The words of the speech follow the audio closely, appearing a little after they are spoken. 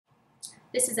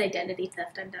This is identity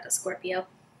theft. I'm not a Scorpio.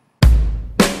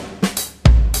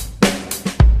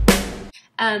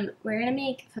 We're gonna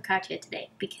make focaccia today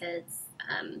because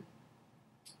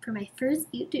for my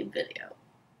first YouTube video,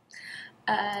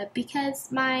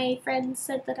 because my friend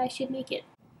said that I should make it.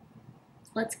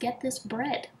 Let's get this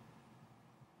bread.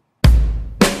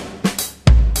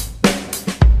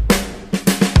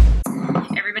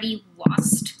 Everybody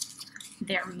lost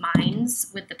their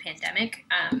minds with the pandemic.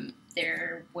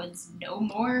 There was no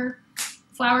more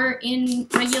flour in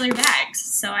regular bags,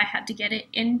 so I had to get it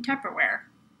in Tupperware.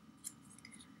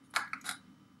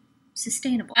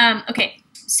 Sustainable. Okay,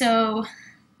 so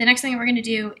the next thing we're gonna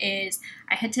do is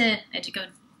I had to go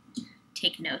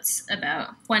take notes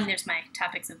about, one, there's my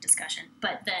topics of discussion,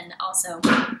 but then also,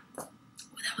 oh,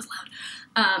 that was loud.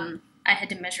 I had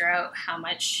to measure out how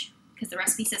much, because the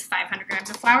recipe says 500 grams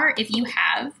of flour. If you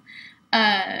have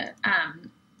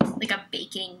like a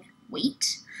baking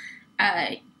weight,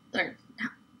 or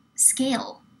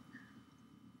scale,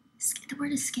 the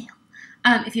word is scale.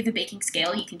 If you have a baking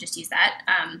scale, you can just use that.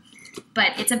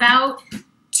 But it's about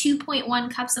 2.1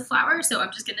 cups of flour, so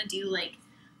I'm just gonna do like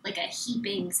a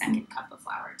heaping second cup of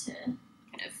flour to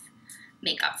kind of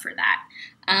make up for that.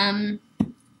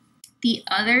 The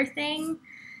other thing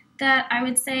that I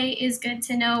would say is good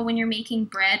to know when you're making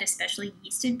bread, especially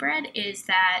yeasted bread, is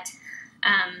that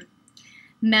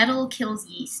metal kills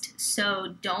yeast.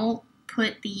 So don't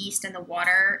put the yeast and the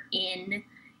water in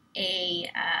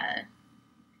a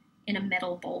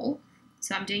metal bowl.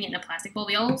 So I'm doing it in a plastic bowl.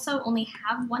 We also only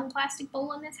have one plastic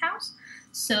bowl in this house,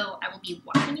 so I will be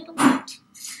washing it a lot.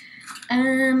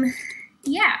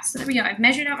 Yeah, so there we go. I've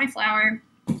measured out my flour.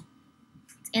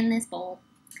 It's in this bowl.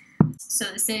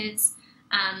 So this is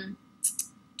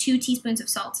 2 teaspoons of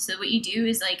salt. So what you do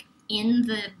is, like, in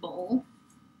the bowl,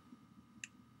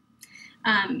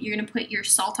 you're going to put your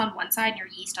salt on one side and your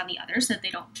yeast on the other so that they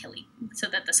don't kill you, so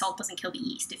that the salt doesn't kill the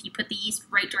yeast. If you put the yeast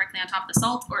right directly on top of the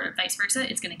salt, or vice versa,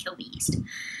 it's going to kill the yeast.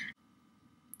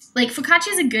 Like, focaccia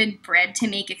is a good bread to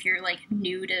make if you're, like,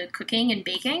 new to cooking and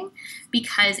baking,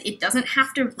 because it doesn't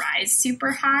have to rise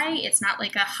super high. It's not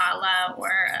like a challah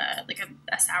or like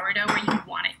a sourdough where you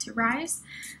want it to rise.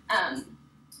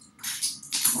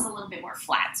 It's a little bit more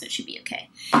flat, so it should be okay.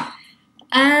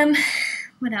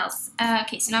 What else?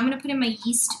 Okay, so now I'm going to put in my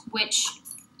yeast, which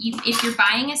if you're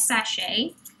buying a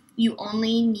sachet, you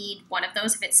only need one of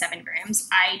those if it's 7 grams.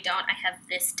 I don't. I have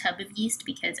this tub of yeast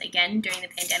because, again, during the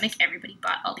pandemic, everybody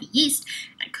bought all the yeast.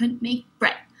 And I couldn't make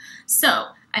bread.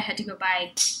 So I had to go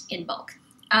buy in bulk.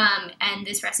 And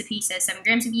this recipe says 7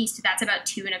 grams of yeast. That's about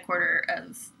 2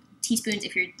 1/4 teaspoons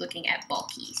if you're looking at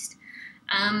bulk yeast.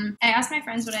 I asked my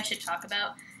friends what I should talk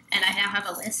about, and I now have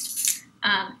a list.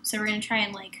 So we're going to try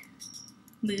and, like,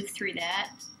 move through that.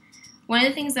 One of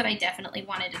the things that I definitely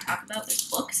wanted to talk about was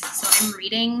books. So I'm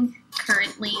reading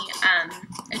currently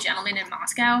A Gentleman in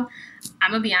Moscow. I'm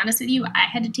going to be honest with you, I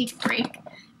had to take a break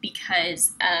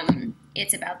because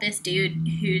it's about this dude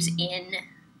who's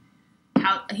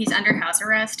he's under house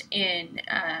arrest in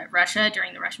Russia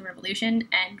during the Russian Revolution,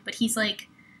 but he's like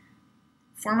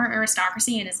former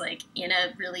aristocracy and is like in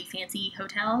a really fancy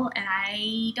hotel, and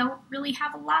I don't really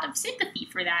have a lot of sympathy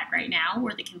for that right now,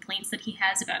 or the complaints that he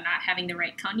has about not having the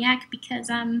right cognac, because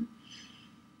we're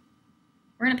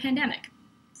in a pandemic.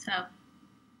 So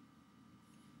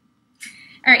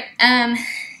alright,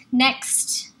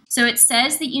 next, so it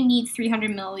says that you need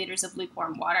 300 milliliters of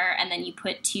lukewarm water, and then you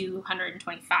put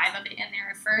 225 of it in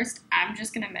there first. I'm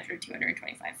just going to measure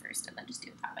 225 first and then just do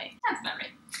it that way. That's about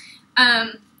right.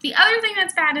 The other thing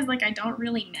that's bad is, like, I don't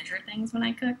really measure things when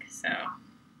I cook, so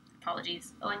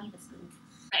apologies. Oh, I need a spoon.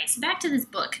 Right, so back to this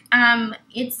book.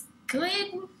 It's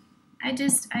good. I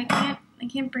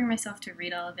can't bring myself to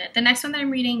read all of it. The next one that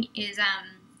I'm reading is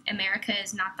America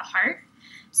is Not the Heart,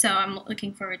 so I'm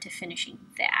looking forward to finishing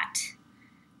that,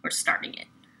 or starting it.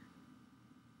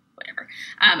 Whatever.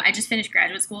 I just finished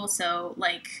graduate school, so,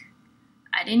 like,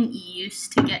 I didn't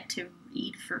used to get to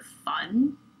read for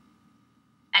fun.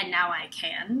 And now I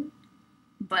can,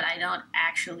 but I don't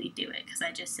actually do it because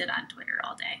I just sit on Twitter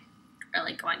all day, or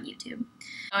like go on YouTube.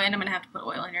 Oh, and I'm gonna have to put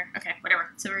oil in here. Okay,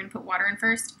 whatever. So we're gonna put water in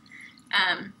first.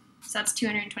 So that's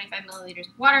 225 milliliters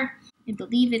of water. I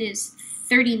believe it is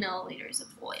 30 milliliters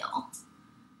of oil.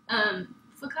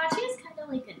 Focaccia is kind of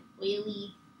like an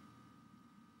oily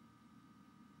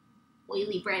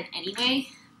bread anyway,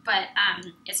 but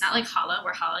it's not like challah,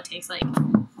 where challah takes like,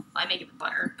 well, I make it with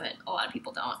butter, but a lot of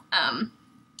people don't.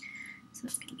 So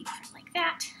it's going to be different like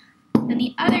that. Then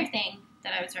the other thing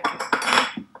that I was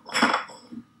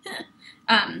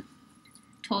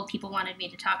told people wanted me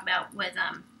to talk about was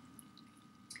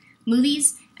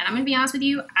movies And I'm going to be honest with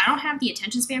you, I don't have the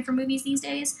attention span for movies these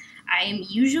days. I am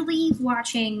usually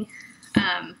watching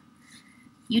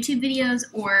YouTube videos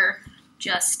or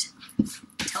just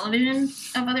television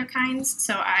of other kinds.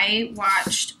 So I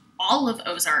watched all of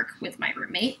Ozark with my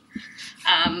roommate,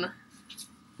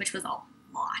 which was a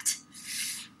lot.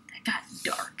 That got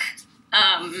dark.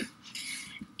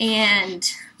 And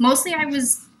mostly I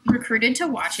was recruited to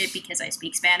watch it because I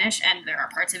speak Spanish, and there are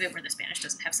parts of it where the Spanish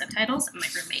doesn't have subtitles, and my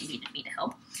roommate needed me to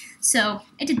help. So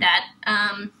I did that.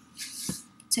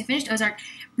 So I finished Ozark.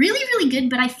 Really, really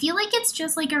good, but I feel like it's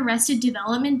just like Arrested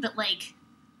Development, but like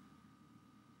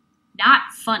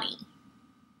not funny.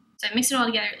 So I mixed it all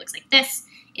together. It looks like this.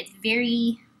 It's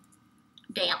very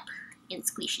damp and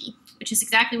squishy, which is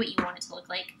exactly what you want it to look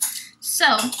like.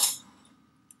 So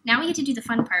now we get to do the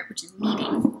fun part, which is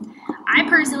kneading. I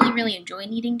personally really enjoy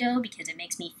kneading dough because it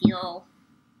makes me feel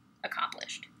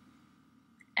accomplished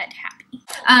and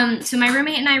happy. So my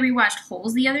roommate and I rewatched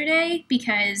Holes the other day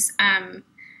because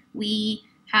we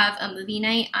have a movie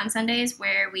night on Sundays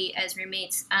where we, as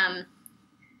roommates,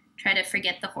 try to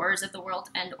forget the horrors of the world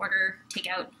and order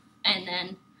takeout and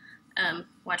then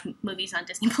watch movies on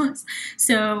Disney+.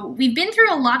 So we've been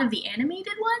through a lot of the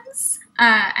animated ones,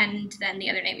 and then the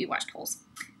other night we watched Holes.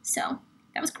 So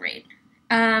that was great.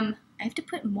 I have to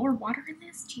put more water in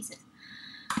this? Jesus.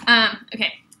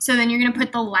 Okay, so then you're going to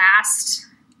put the last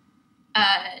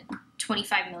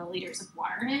 25 milliliters of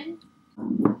water in.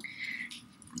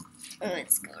 Oh,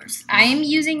 it's gross. I am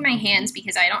using my hands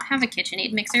because I don't have a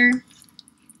KitchenAid mixer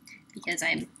because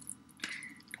I'm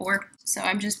poor. So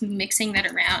I'm just mixing that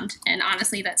around, and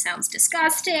honestly, that sounds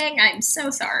disgusting. I'm so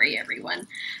sorry, everyone.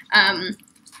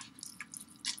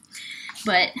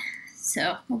 But,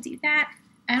 so we'll do that.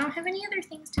 I don't have any other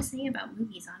things to say about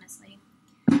movies, honestly.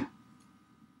 I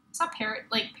saw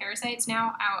Parasites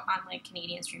now out on like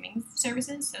Canadian streaming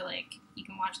services, so like you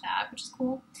can watch that, which is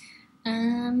cool.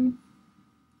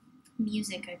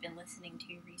 Music I've been listening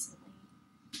to recently.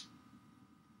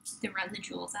 The Run the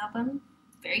Jewels album,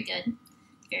 very good.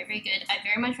 Very, very good. I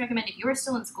very much recommend if you are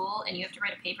still in school and you have to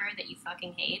write a paper that you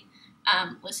fucking hate,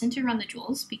 listen to Run the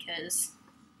Jewels because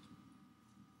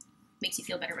it makes you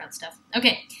feel better about stuff.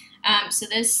 Okay, so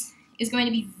this is going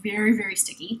to be very, very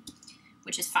sticky,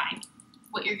 which is fine.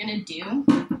 What you're going to do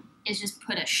is just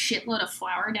put a shitload of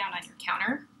flour down on your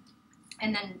counter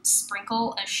and then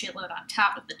sprinkle a shitload on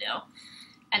top of the dough.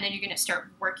 And then you're going to start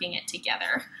working it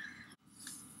together.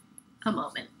 A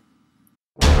moment.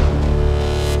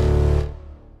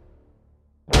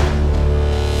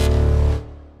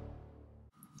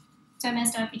 So I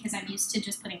messed up because I'm used to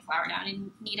just putting flour down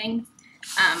and kneading.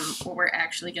 What we're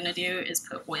actually going to do is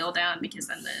put oil down because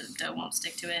then the dough won't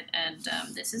stick to it. And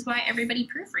this is why everybody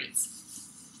proofreads.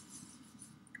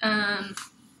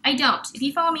 I don't. If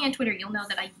you follow me on Twitter, you'll know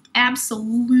that I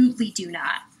absolutely do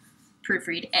not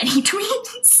proofread any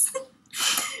tweets.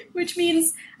 Which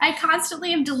means I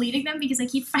constantly am deleting them because I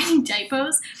keep finding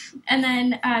typos. And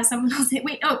then someone will say,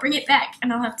 wait, oh, bring it back.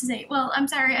 And I'll have to say, well, I'm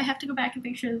sorry, I have to go back and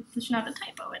make sure that there's not a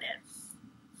typo in it.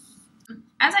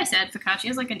 As I said, focaccia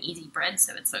is like an easy bread,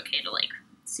 so it's okay to like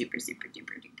super, super,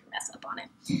 duper, duper mess up on it.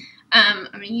 I'm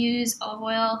going to use olive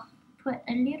oil, put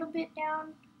a little bit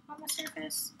down on the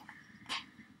surface.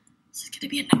 This is going to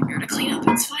be a nightmare to clean up,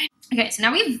 it's fine. Okay, so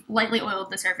now we've lightly oiled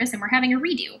the surface and we're having a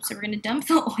redo. So we're going to dump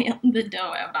the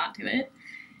dough out onto it.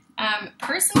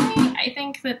 Personally, I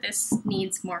think that this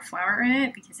needs more flour in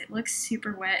it because it looks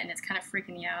super wet and it's kind of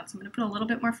freaking me out. So I'm going to put a little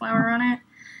bit more flour on it.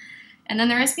 And then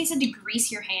the recipe said to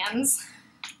grease your hands.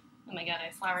 Oh my god, I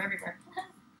have flour everywhere.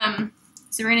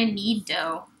 So we're going to knead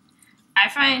dough. I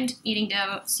find kneading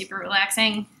dough super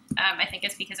relaxing. I think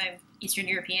it's because I'm Eastern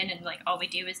European and like all we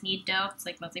do is knead dough. It's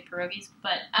like mostly pierogies.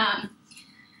 But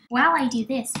while I do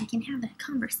this, we can have a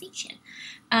conversation.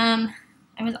 I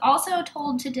was also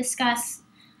told to discuss,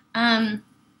 well,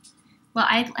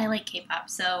 I like K-pop,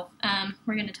 so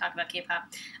we're going to talk about K-pop.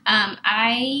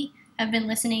 I have been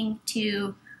listening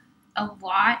to a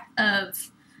lot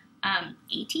of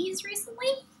 80s recently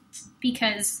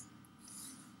because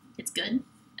it's good.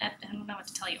 I don't know what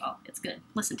to tell you all. It's good.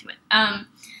 Listen to it.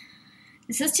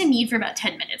 This says to knead for about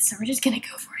 10 minutes, so we're just going to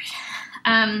go for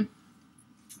it.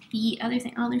 The other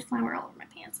thing, oh, there's flour all over my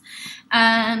pants.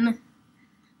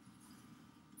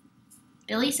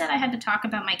 Billy said I had to talk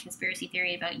about my conspiracy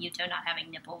theory about Yuto not having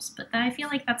nipples, but I feel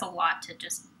like that's a lot to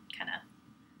just kind of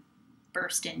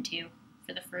burst into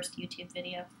for the first YouTube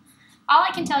video. All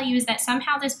I can tell you is that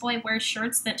somehow this boy wears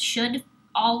shirts that should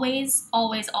always,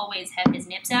 always, always have his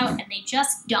nips out, and they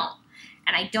just don't.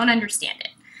 And I don't understand it.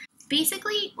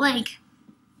 Basically, like,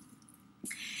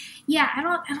 yeah, I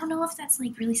don't know if that's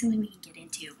like really something we can get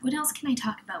into. What else can I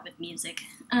talk about with music?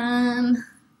 I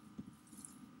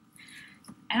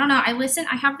don't know.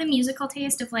 I have the musical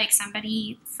taste of like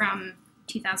somebody from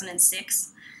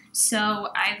 2006. So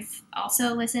I've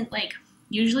also listened, like,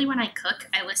 usually when I cook,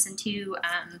 I listen to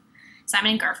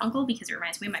Simon and Garfunkel because it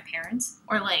reminds me of my parents,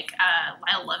 or like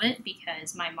Lyle Lovett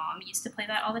because my mom used to play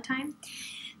that all the time.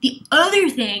 The other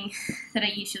thing that I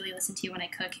usually listen to when I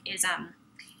cook is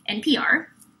NPR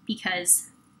because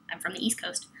I'm from the East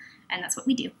Coast and that's what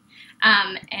we do.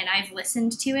 And I've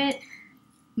listened to it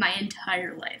my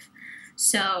entire life.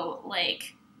 So,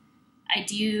 like, I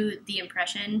do the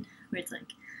impression where it's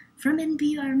like, from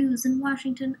NPR News in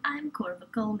Washington, I'm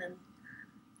Corva Coleman.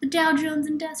 The Dow Jones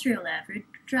Industrial Average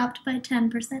dropped by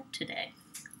 10% today.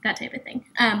 That type of thing.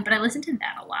 But I listen to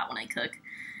that a lot when I cook.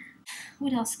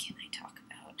 What else can I talk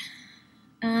about?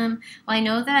 Well, I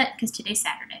know that, because today's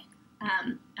Saturday.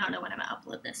 I don't know when I'm going to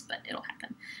upload this, but it'll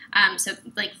happen. So,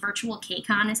 like, virtual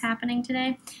KCON is happening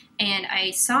today. And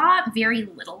I saw very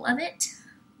little of it,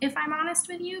 if I'm honest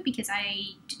with you, because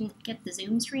I didn't get the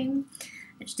Zoom stream.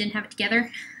 I just didn't have it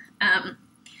together.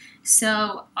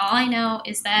 So all I know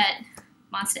is that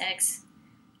Monsta X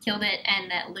killed it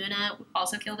and that Luna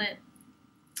also killed it.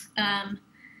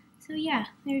 So yeah,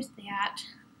 there's that.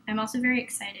 I'm also very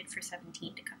excited for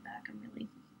 17 to come back. I'm really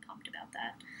pumped about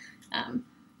that.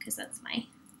 Because that's my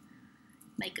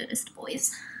goodest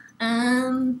boys. What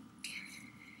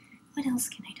else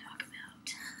can I talk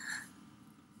about?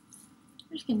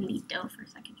 I'm just gonna knead dough for a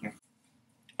second here.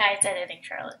 It's editing,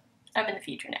 Charlotte. I'm in the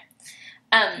future now.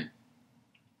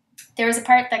 There was a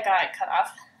part that got cut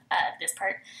off, this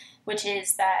part, which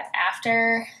is that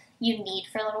after you knead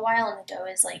for a little while and the dough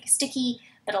is like sticky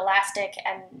but elastic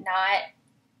and not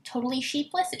totally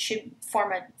shapeless, it should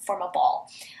form a ball.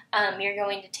 You're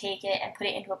going to take it and put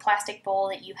it into a plastic bowl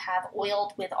that you have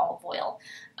oiled with olive oil.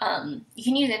 You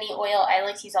can use any oil. I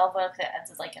like to use olive oil because it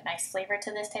adds like a nice flavor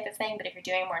to this type of thing, but if you're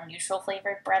doing more neutral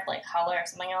flavored bread like challah or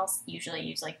something else, usually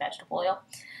use like vegetable oil.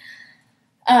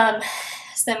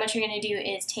 So then what you're going to do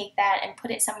is take that and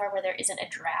put it somewhere where there isn't a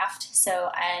draft.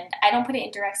 So, and I don't put it in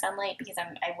direct sunlight because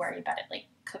I worry about it like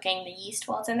cooking the yeast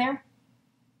while it's in there.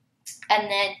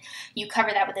 And then you cover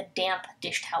that with a damp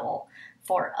dish towel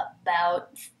for about,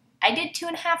 I did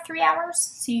 2.5, 3 hours.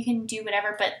 So you can do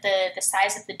whatever, but the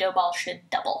size of the dough ball should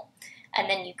double. And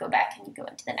then you go back and you go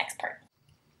into the next part.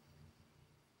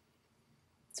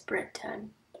 It's bread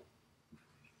time.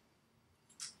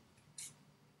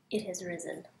 It has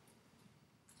risen.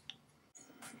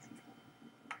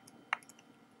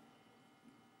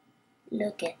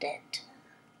 Look at it.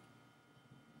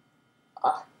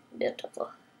 Oh,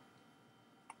 beautiful.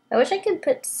 I wish I could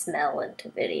put smell into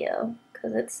video,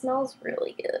 because it smells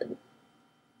really good.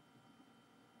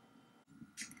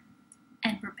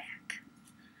 And we're back.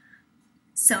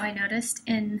 So I noticed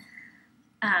in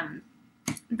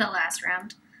the last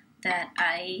round that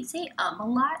I say a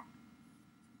lot.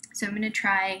 So I'm going to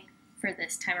try for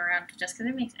this time around, just because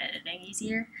it makes editing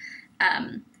easier,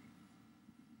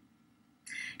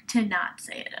 to not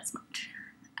say it as much.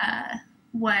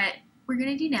 What we're going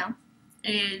to do now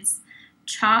is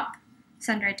chop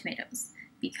sun-dried tomatoes,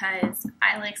 because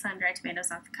I like sun-dried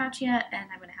tomatoes on focaccia, and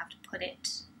I'm going to have to put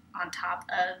it on top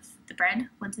of the bread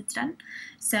once it's done.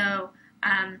 So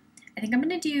I think I'm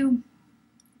going to do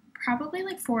probably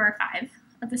like 4 or 5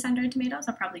 of the sun-dried tomatoes.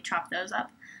 I'll probably chop those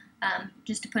up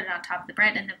just to put it on top of the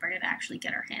bread, and then we're going to actually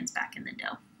get our hands back in the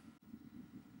dough.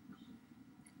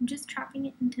 I'm just chopping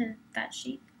it into that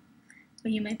shape. So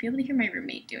you might be able to hear my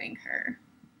roommate doing her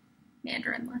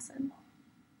Mandarin lesson.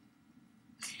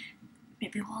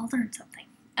 Maybe we'll all learn something.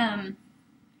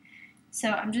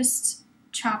 So I'm just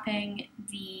chopping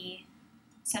the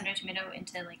sun-dried tomato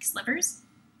into like slivers.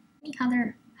 Any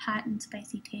other hot and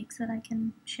spicy takes that I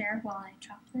can share while I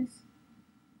chop this?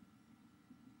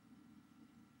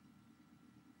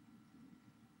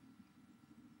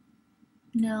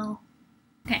 No.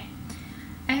 Okay,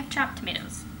 I have chopped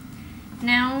tomatoes.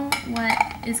 Now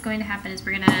what is going to happen is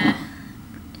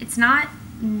it's not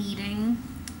kneading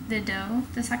the dough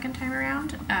the second time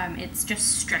around, it's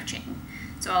just stretching.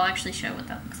 So I'll actually show what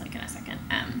that looks like in a second.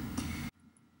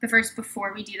 But first,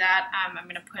 before we do that, I'm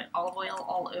going to put olive oil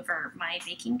all over my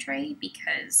baking tray,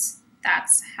 because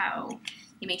that's how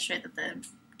you make sure that the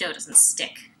dough doesn't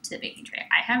stick to the baking tray.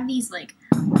 I have these like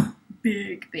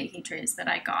big baking trays that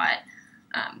I got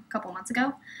a couple months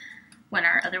ago when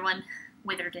our other one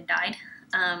withered and died.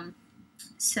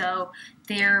 So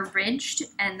they're ridged,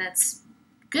 and that's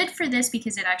good for this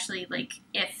because it actually, like,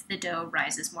 if the dough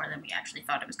rises more than we actually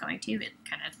thought it was going to, it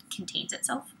kind of contains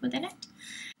itself within it.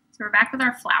 So we're back with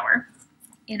our flour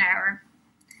in our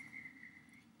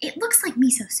it looks like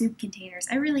miso soup containers.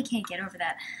 I really can't get over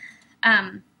that.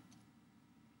 And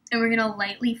we're gonna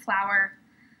lightly flour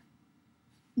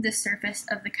the surface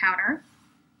of the counter.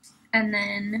 And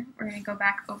then we're gonna go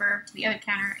back over to the other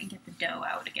counter and get the dough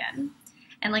out again.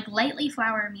 And like lightly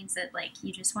flour means that like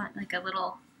you just want like a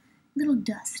little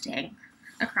dusting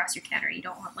across your counter. You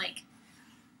don't want like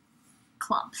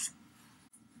clumps.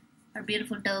 Our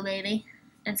beautiful dough, baby.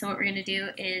 And so what we're gonna do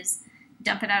is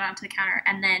dump it out onto the counter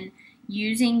and then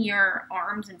using your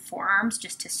arms and forearms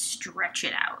just to stretch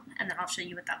it out. And then I'll show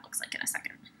you what that looks like in a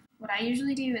second. What I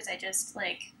usually do is I just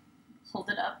like hold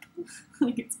it up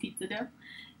like it's pizza dough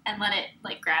and let it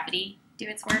like gravity do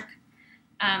its work.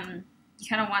 You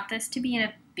kind of want this to be in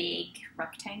a big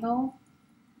rectangle.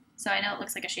 So I know it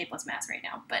looks like a shapeless mass right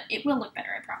now, but it will look better,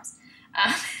 I promise.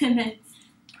 And then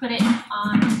put it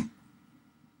on,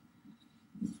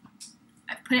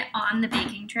 I've put it on the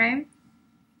baking tray.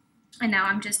 And now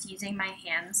I'm just using my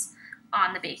hands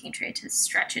on the baking tray to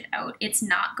stretch it out. It's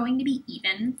not going to be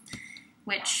even,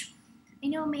 which I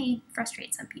know may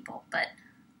frustrate some people, but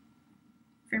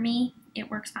for me, it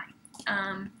works fine.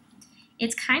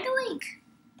 It's kind of like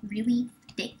really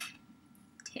thick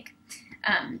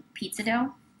pizza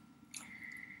dough.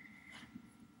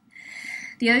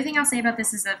 The other thing I'll say about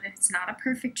this is that if it's not a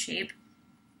perfect shape,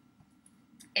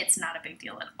 it's not a big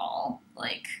deal at all.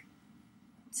 Like,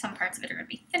 some parts of it are going to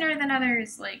be thinner than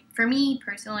others. Like, for me,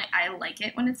 personally, I like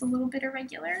it when it's a little bit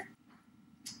irregular.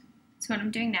 So what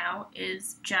I'm doing now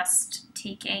is just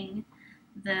taking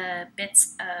the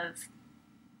bits of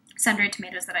sun-dried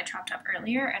tomatoes that I chopped up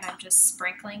earlier, and I'm just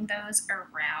sprinkling those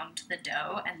around the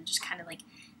dough and just kind of like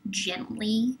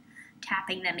gently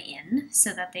tapping them in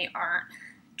so that they aren't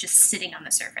just sitting on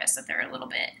the surface, that they're a little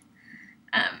bit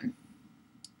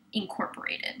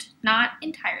incorporated. Not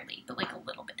entirely, but like a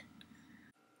little bit.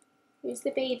 Here's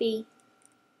the baby.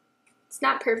 It's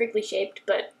not perfectly shaped,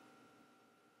 but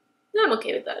I'm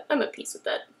okay with that. I'm at peace with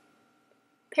that.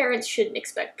 Parents shouldn't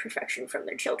expect perfection from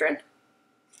their children.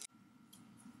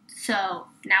 So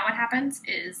now what happens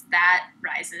is that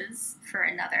rises for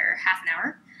another half an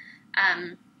hour,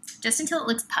 just until it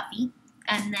looks puffy,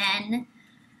 and then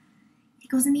it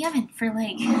goes in the oven for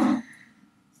like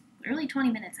literally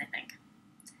 20 minutes, I think.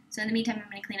 So in the meantime, I'm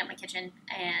going to clean up my kitchen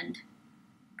and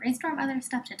brainstorm other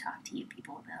stuff to talk to you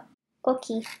people about.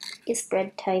 Okay, it's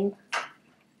bread time.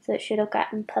 So it should have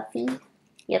gotten puffy.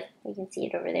 Yep, you can see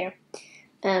it over there.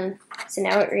 So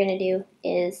now what we're going to do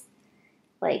is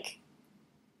like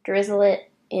drizzle it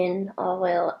in olive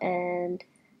oil and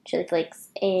chili flakes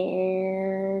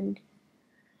and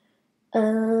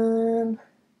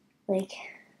like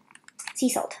sea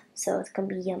salt. So it's going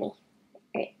to be yummy.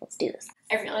 Alright, let's do this.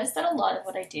 I realized that a lot of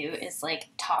what I do is like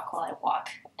talk while I walk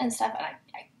and stuff, and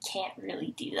I can't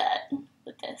really do that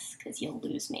with this because you'll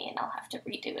lose me and I'll have to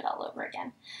redo it all over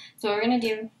again. So what we're going to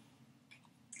do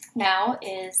now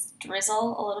is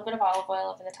drizzle a little bit of olive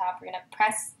oil over the top. We're going to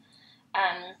press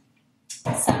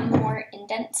some more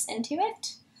indents into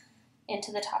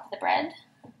the top of the bread,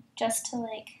 just to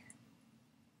like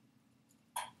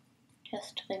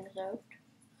test things out.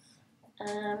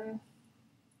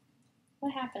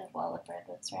 What happened while the bread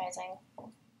was rising?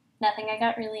 Nothing. I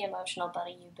got really emotional,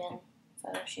 buddy. You've been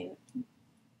photo shoot.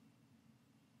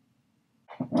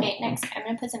 Okay, next I'm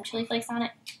going to put some chili flakes on it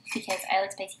because I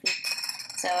like spicy food.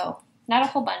 So, not a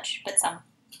whole bunch, but some.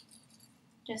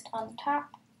 Just on the top.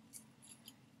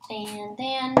 And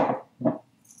then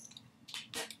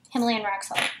Himalayan rock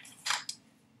salt.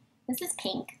 This is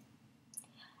pink.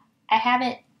 I have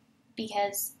it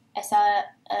because I saw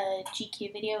a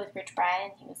GQ video with Rich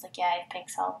Brian. He was like, yeah, I have pink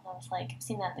salt. And I was like, I've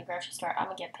seen that in the grocery store. I'm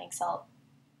going to get pink salt.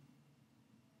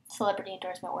 Celebrity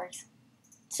endorsement works.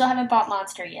 Still haven't bought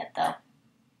Monster yet, though.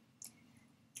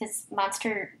 Because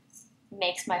Monster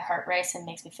makes my heart race and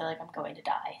makes me feel like I'm going to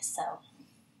die. So,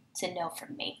 it's a no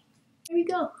from me. Here we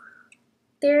go.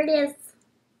 There it is.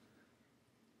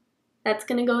 That's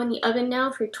going to go in the oven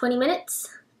now for 20 minutes.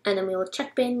 And then we will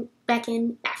check back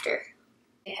in after.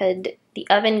 I had the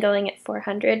oven going at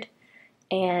 400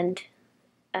 and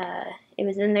it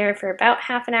was in there for about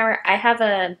half an hour. I have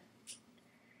an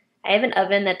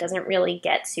oven that doesn't really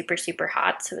get super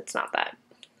hot, so it's not that,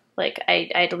 like, I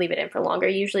had to leave it in for longer.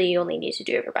 Usually you only need to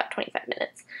do it for about 25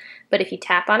 minutes. But if you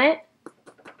tap on it,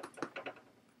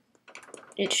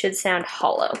 it should sound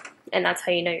hollow, and that's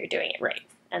how you know you're doing it right,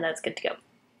 and that's good to go.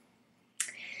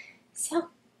 So,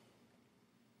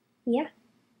 yeah.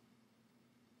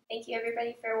 Thank you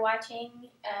everybody for watching.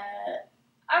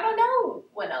 I don't know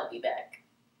when I'll be back.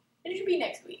 It should be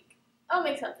next week. I'll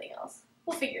make something else.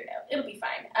 We'll figure it out. It'll be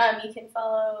fine. You can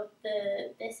follow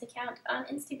this account on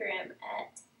Instagram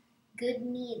at good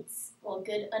needs. Well,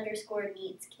 good_needs,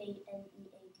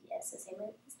 KNEADS, the same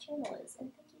way this channel is.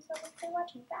 And thank you so much for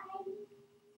watching. Bye!